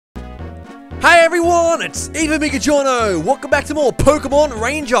Hey everyone, it's Even Bigger Jono. Welcome back to more Pokemon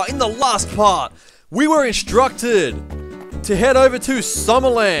Ranger. In the last part, we were instructed to head over to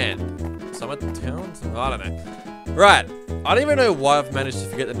Summerland. Summertown? I don't know. Right, I don't even know why I've managed to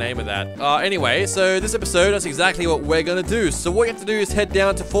forget the name of that. Anyway, so this episode, that's exactly what we're gonna do. So what you have to do is head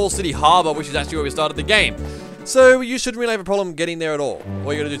down to Fall City Harbor, which is actually where we started the game. So you shouldn't really have a problem getting there at all.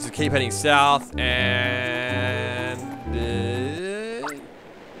 All you gotta do is keep heading south and...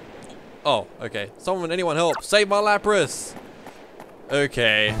 oh, okay. Anyone help. Save my Lapras.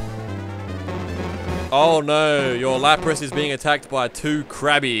 Okay. Oh no, your Lapras is being attacked by two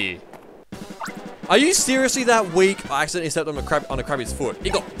Krabby. Are you seriously that weak? I accidentally stepped on a Krabby's foot.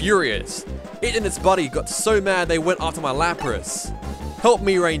 It got furious. It and its buddy got so mad they went after my Lapras. Help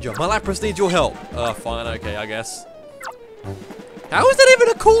me, Ranger. My Lapras needs your help. Fine, okay, I guess. How is that even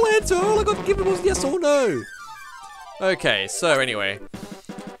a cool answer? All I got to give him was yes or no. Okay, so anyway.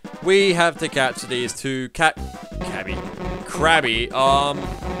 We have to capture these two Krabby.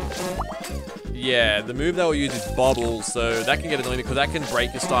 Yeah, the move that we'll use is Bubble, so that can get annoying because that can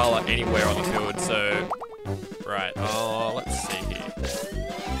break your Styler anywhere on the field, so... Right, let's see here.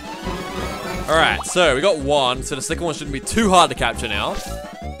 Alright, so we got one, so the second one shouldn't be too hard to capture now.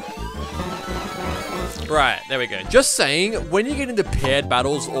 Right, there we go. Just saying, when you get into paired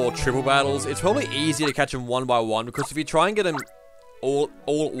battles or triple battles, it's probably easier to catch them one by one, because if you try and get them all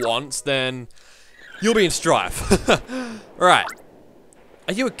at once, then you'll be in strife. Right.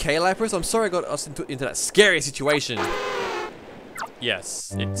 Are you okay, Lapras? I'm sorry I got us into that scary situation.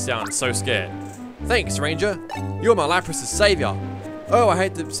 Yes, it sounds so scared. Thanks, Ranger. You're my Lapras' savior. Oh, I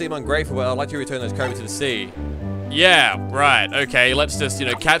hate to seem ungrateful, but I'd like to return those Krabby to the sea. Yeah, right. Okay, let's just,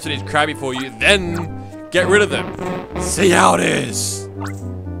 capture these Krabby for you, then get rid of them. See how it is.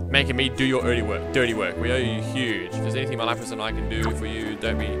 Making me do your dirty work. We owe you huge. If there's anything my Lapras and I can do for you,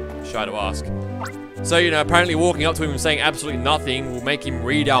 don't be shy to ask. So, apparently walking up to him and saying absolutely nothing will make him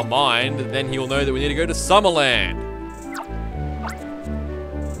read our mind. Then he will know that we need to go to Summerland.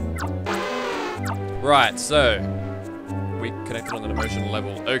 Right, so... we connected on an emotional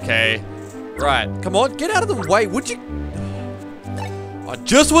level. Okay. Right, come on, get out of the way, would you... I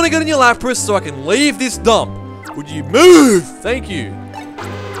just want to get in your Lapras so I can leave this dump. Would you move? Thank you.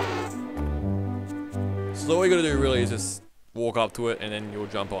 So all you gotta do really is just walk up to it and then you'll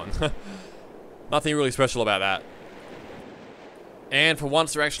jump on. Nothing really special about that. And for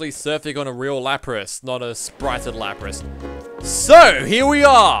once they're actually surfing on a real Lapras, not a sprited Lapras. So, here we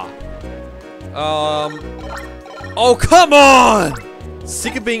are! Oh, come on!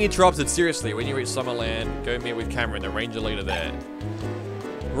 Sick of being interrupted, seriously. When you reach Summerland, go meet with Cameron, the ranger leader there.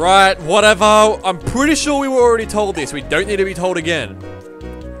 Right, whatever. I'm pretty sure we were already told this. We don't need to be told again.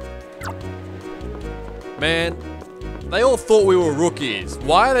 Man, they all thought we were rookies.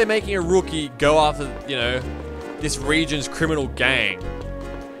 Why are they making a rookie go after, this region's criminal gang?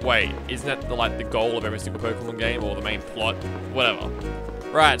 Wait, isn't that the goal of every single Pokemon game or the main plot? Whatever.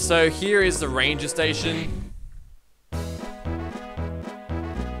 Right, so here is the ranger station.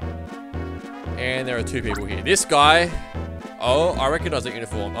 And there are two people here. This guy, oh, I recognize that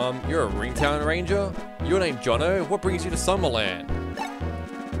uniform. You're a Ringtown Ranger? Your name Jono? What brings you to Summerland?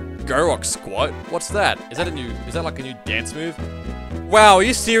 Go Rock Squat? What's that? Is that like a new dance move? Wow, are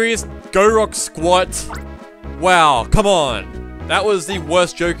you serious? Go Rock Squat? Wow, come on. That was the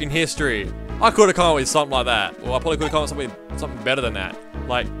worst joke in history. I could have come up with something like that. Well, I probably could have come up with something better than that.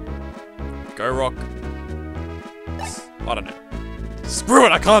 Like, Go Rock. I don't know. Screw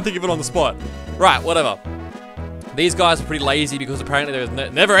it, I can't think of it on the spot. Right, whatever. These guys are pretty lazy because apparently there is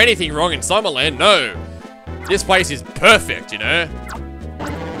never anything wrong in Summerland. No. This place is perfect,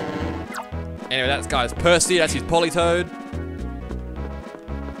 Anyway, that guy's Percy, that's his Politoed.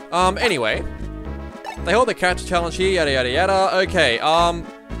 Anyway. They hold the capture challenge here, yada yada yada. Okay,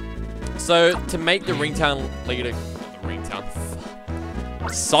 so to make the Ringtown leader,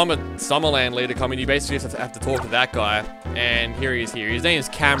 Summerland leader come in, you basically just have to talk to that guy. And here he is here. His name is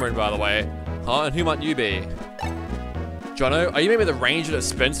Cameron, by the way. Huh, and who might you be? Jono, are you maybe the ranger that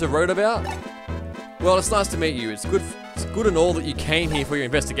Spencer wrote about? Well, it's nice to meet you. It's good and all that you came here for your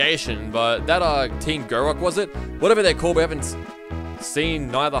investigation, but that Team Gorok, was it? Whatever they're called, we haven't seen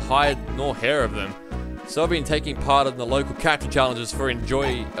neither hide nor hair of them. So I've been taking part in the local capture challenges for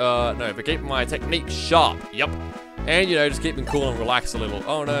for keeping my technique sharp. Yup. And just keeping cool and relax a little.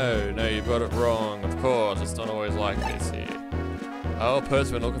 Oh no, you've got it wrong. Of course, it's not always like this here. Oh,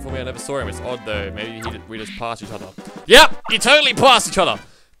 Percy been looking for me. I never saw him. It's odd though. Maybe we just passed each other. Yep, you totally passed each other.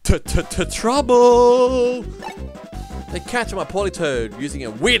 Trouble. They captured my Politoed using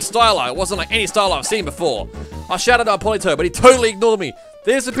a weird styler. It wasn't like any styler I've seen before. I shouted at my Politoed, but he totally ignored me.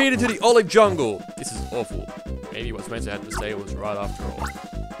 They disappeared into the olive jungle. This is awful. Maybe what Spencer had to say was right after all.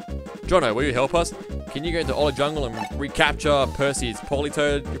 Jono, will you help us? Can you go into olive jungle and recapture Percy's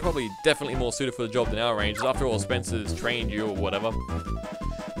Politoed? You're probably definitely more suited for the job than our rangers. After all, Spencer's trained you or whatever.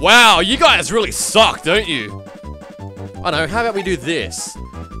 Wow, you guys really suck, don't you? I know, how about we do this?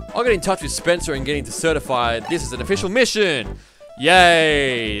 I'll get in touch with Spencer and get him to certify this is an official mission.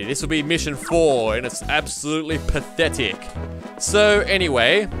 Yay! This will be mission 4, and it's absolutely pathetic. So,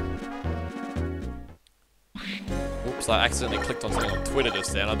 anyway. Oops, I accidentally clicked on something on Twitter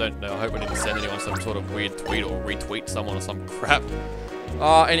just then. I don't know. I hope I didn't send anyone some sort of weird tweet or retweet someone or some crap.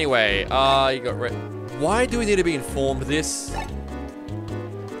 Anyway, you got why do we need to be informed of this?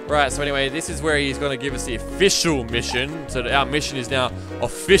 Right, so anyway, this is where he's going to give us the official mission. So our mission is now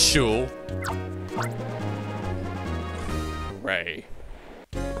official. Hooray.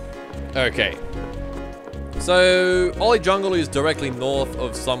 Okay. So, Ollie Jungle is directly north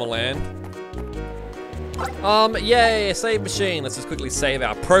of Summerland. Yay, save machine. Let's just quickly save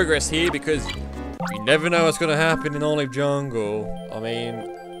our progress here because you never know what's going to happen in Olive Jungle. I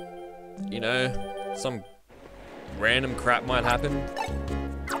mean, you know, some random crap might happen.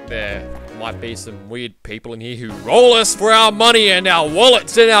 There might be some weird people in here who roll us for our money and our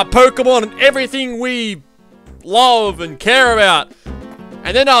wallets and our Pokemon and everything we love and care about.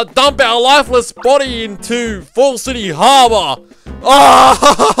 And then I'll dump our lifeless body into Fall City Harbor.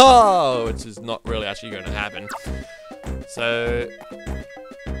 Oh, which is not really actually going to happen. So,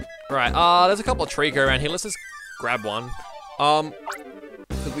 right, there's a couple of Trico around here. Let's just grab one.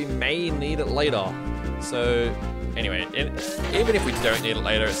 Because we may need it later. So, anyway, even if we don't need it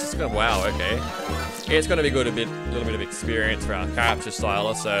later, it's just gonna, wow, okay. It's gonna be good, a little bit of experience for our capture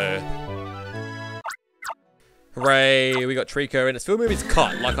styler, so. Hooray, we got Trico, and its field move is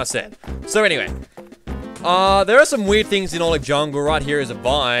cut, like I said. So anyway, there are some weird things in Olive Jungle. Right here is a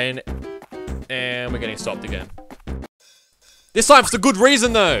vine, and we're getting stopped again. This time for good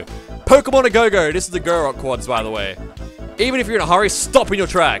reason though. Pokemon a go-go. This is the Go-Rock quads, by the way. Even if you're in a hurry, stop in your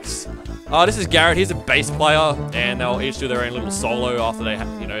tracks. This is Garrett. He's a bass player, and they'll each do their own little solo after they,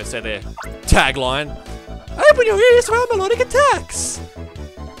 you know, say their tagline. Open your ears for our melodic attacks.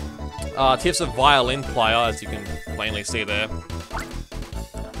 Tiff's a violin player, as you can plainly see there.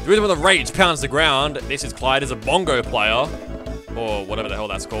 The rhythm of the rage pounds the ground. This is Clyde, is a bongo player, or whatever the hell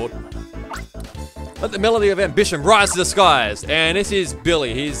that's called. Let the melody of ambition rise to the skies. And this is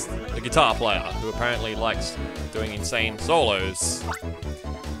Billy. He's a guitar player who apparently likes doing insane solos.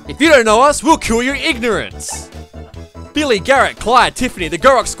 If you don't know us, we'll cure your ignorance. Billy, Garrett, Clyde, Tiffany, the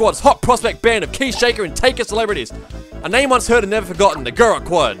Go-Rock Squad's hot prospect band of key shaker and taker celebrities. A name once heard and never forgotten, the Go-Rock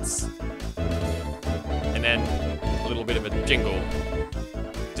Quads. And then a little bit of a jingle,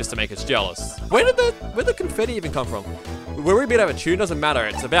 just to make us jealous. Where did the confetti even come from? Where we beat have a tune doesn't matter,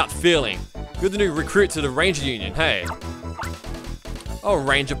 it's about feeling. You're the new recruit to the Ranger Union, hey. Oh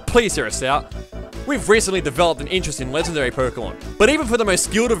Ranger, please hear us out. We've recently developed an interest in legendary Pokemon, but even for the most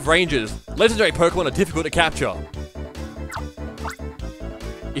skilled of Rangers, legendary Pokemon are difficult to capture.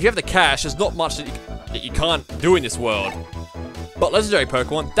 If you have the cash, there's not much that you can't do in this world. But legendary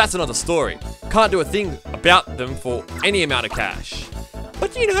Pokemon, that's another story. Can't do a thing about them for any amount of cash.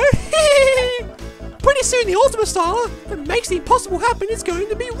 But you know, pretty soon the Ultimate Styler that makes the impossible happen is going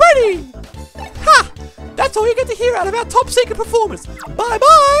to be ready! Ha! That's all you get to hear out of our top secret performance.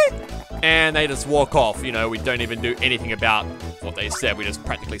 Bye-bye! And they just walk off, you know, we don't even do anything about what they said, we just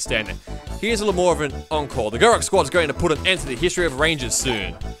practically stand there. Here's a little more of an encore. The Go-Rock Squad's going to put an end to the history of Rangers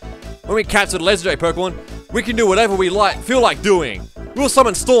soon. When we capture the legendary Pokemon, we can do whatever we feel like doing. We'll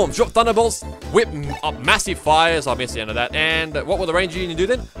summon storms, drop thunderbolts, whip up massive fires, I missed the end of that, and what will the Ranger Union do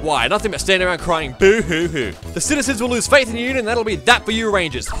then? Why, nothing but stand around crying boo-hoo-hoo. The citizens will lose faith in the Union, and that'll be that for you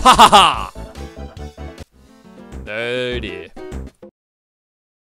Rangers. Ha ha ha! Oh dear.